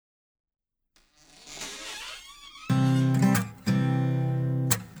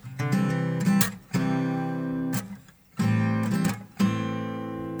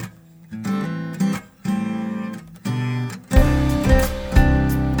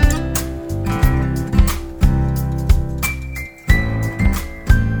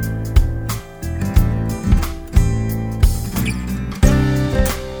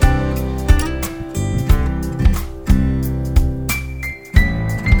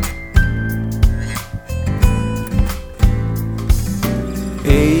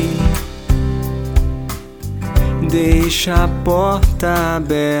Deixa a porta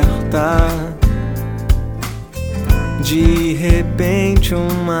aberta. De repente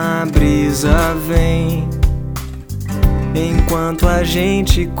uma brisa vem enquanto a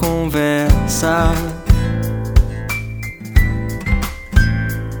gente conversa.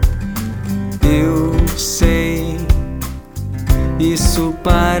 Eu sei, isso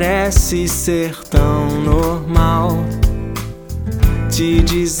parece ser tão normal. Te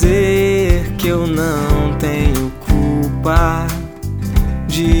dizer que eu não tenho culpa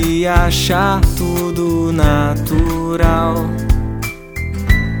de achar tudo natural.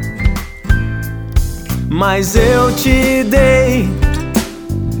 Mas eu te dei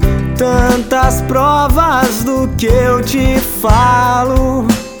tantas provas do que eu te falo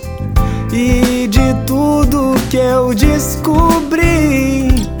e de tudo que eu descobri.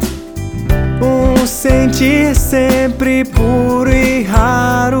 Um sentir sempre puro e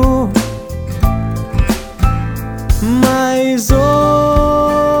raro. Mas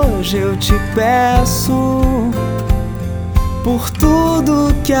hoje eu te peço, por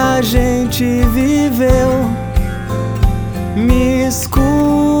tudo que a gente viveu, me escuta,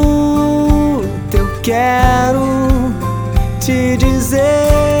 eu quero te dizer